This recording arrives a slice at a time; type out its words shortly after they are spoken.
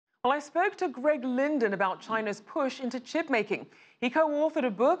Well, I spoke to Greg Linden about China's push into chip making. He co-authored a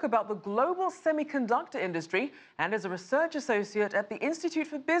book about the global semiconductor industry and is a research associate at the Institute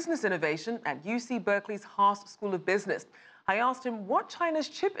for Business Innovation at UC Berkeley's Haas School of Business. I asked him what China's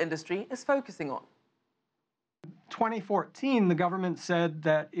chip industry is focusing on. 2014, the government said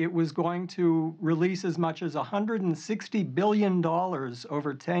that it was going to release as much as $160 billion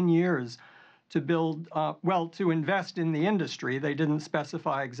over 10 years to build, to invest in the industry. They didn't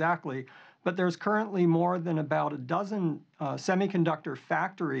specify exactly, but there's currently more than about a dozen semiconductor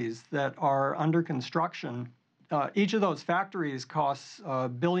factories that are under construction. Each of those factories costs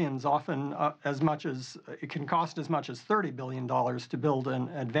billions, often it can cost as much as $30 billion to build an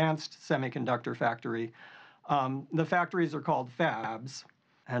advanced semiconductor factory. The factories are called fabs.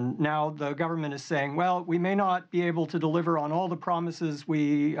 And now the government is saying, well, we may not be able to deliver on all the promises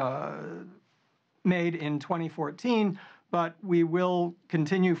we made in 2014, but we will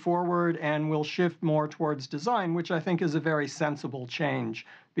continue forward and we'll shift more towards design, which I think is a very sensible change,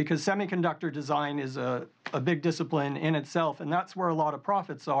 because semiconductor design is a big discipline in itself, and that's where a lot of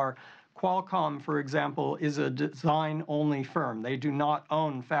profits are. Qualcomm, for example, is a design-only firm. They do not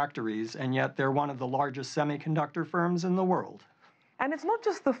own factories, and yet they're one of the largest semiconductor firms in the world. And it's not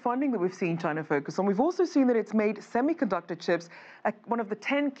just the funding that we've seen China focus on. We've also seen that it's made semiconductor chips one of the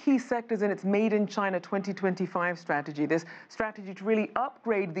 10 key sectors in its Made in China 2025 strategy, this strategy to really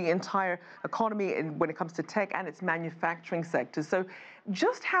upgrade the entire economy when it comes to tech and its manufacturing sectors. So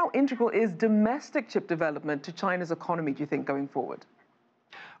just how integral is domestic chip development to China's economy, do you think, going forward?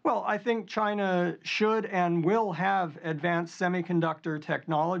 Well, I think China should and will have advanced semiconductor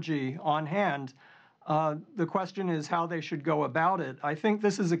technology on hand. The question is how they should go about it. I think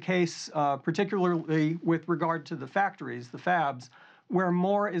this is a case, particularly with regard to the factories, the fabs, where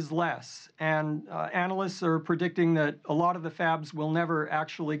more is less. And analysts are predicting that a lot of the fabs will never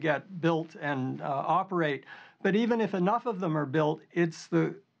actually get built and operate. But even if enough of them are built,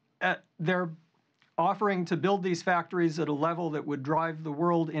 they're offering to build these factories at a level that would drive the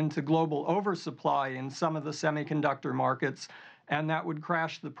world into global oversupply in some of the semiconductor markets, and that would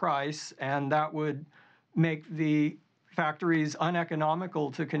crash the price, and that would make the factories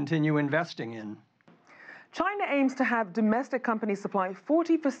uneconomical to continue investing in. China aims to have domestic companies supply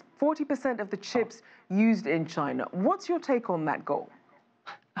 40% of the chips used in China. What's your take on that goal?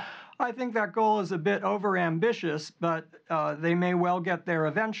 I think that goal is a bit overambitious, but they may well get there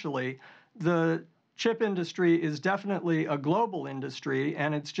eventually. The chip industry is definitely a global industry,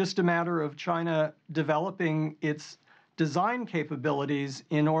 and it's just a matter of China developing its design capabilities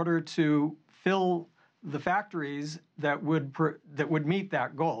in order to fill the factories that would meet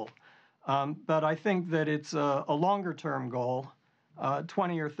that goal. But I think that it's a longer-term goal,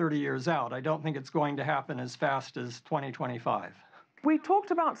 20 or 30 years out. I don't think it's going to happen as fast as 2025. We talked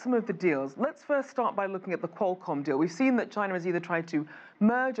about some of the deals. Let's first start by looking at the Qualcomm deal. We've seen that China has either tried to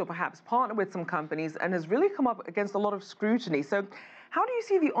merge or perhaps partner with some companies and has really come up against a lot of scrutiny. So how do you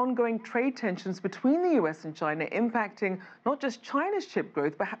see the ongoing trade tensions between the US and China impacting not just China's chip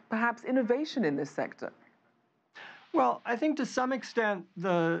growth, but perhaps innovation in this sector? Well, I think to some extent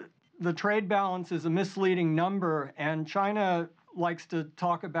the trade balance is a misleading number, and China likes to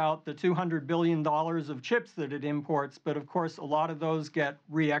talk about the $200 billion of chips that it imports, but of course a lot of those get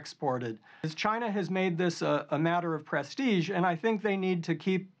re-exported. China has made this a matter of prestige, and I think they need to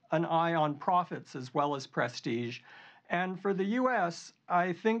keep an eye on profits as well as prestige. And for the US,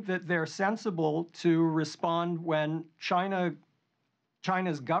 I think that they're sensible to respond when China's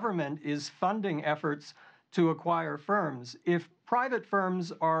government is funding efforts to acquire firms. If private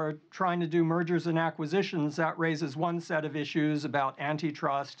firms are trying to do mergers and acquisitions, that raises one set of issues about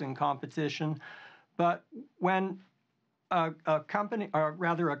antitrust and competition. But when a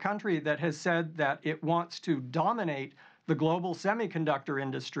country that has said that it wants to dominate the global semiconductor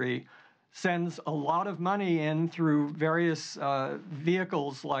industry sends a lot of money in through various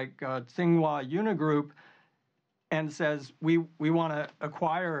vehicles like Tsinghua Unigroup and says, we want to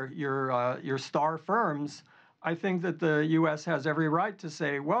acquire your star firms, I think that the U.S. has every right to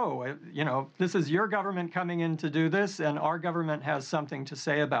say, whoa, this is your government coming in to do this, and our government has something to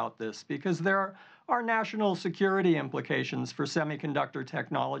say about this, because there are national security implications for semiconductor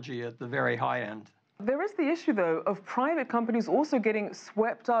technology at the very high end. There is the issue, though, of private companies also getting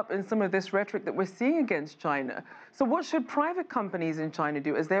swept up in some of this rhetoric that we're seeing against China. So what should private companies in China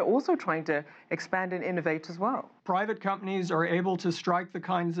do as they're also trying to expand and innovate as well? Private companies are able to strike the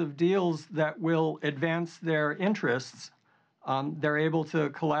kinds of deals that will advance their interests. They're able to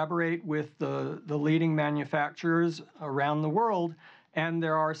collaborate with the leading manufacturers around the world And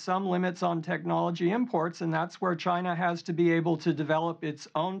there are some limits on technology imports, and that's where China has to be able to develop its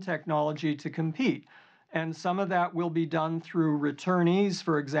own technology to compete. And some of that will be done through returnees,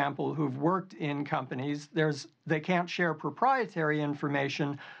 for example, who've worked in companies. They can't share proprietary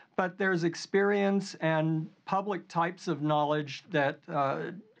information, but there's experience and public types of knowledge that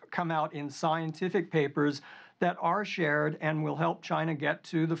come out in scientific papers that are shared and will help China get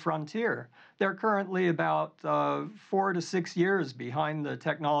to the frontier. They're currently about 4 to 6 years behind the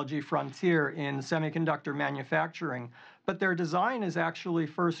technology frontier in semiconductor manufacturing, but their design is actually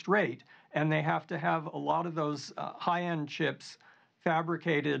first rate, and they have to have a lot of those high-end chips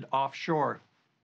fabricated offshore.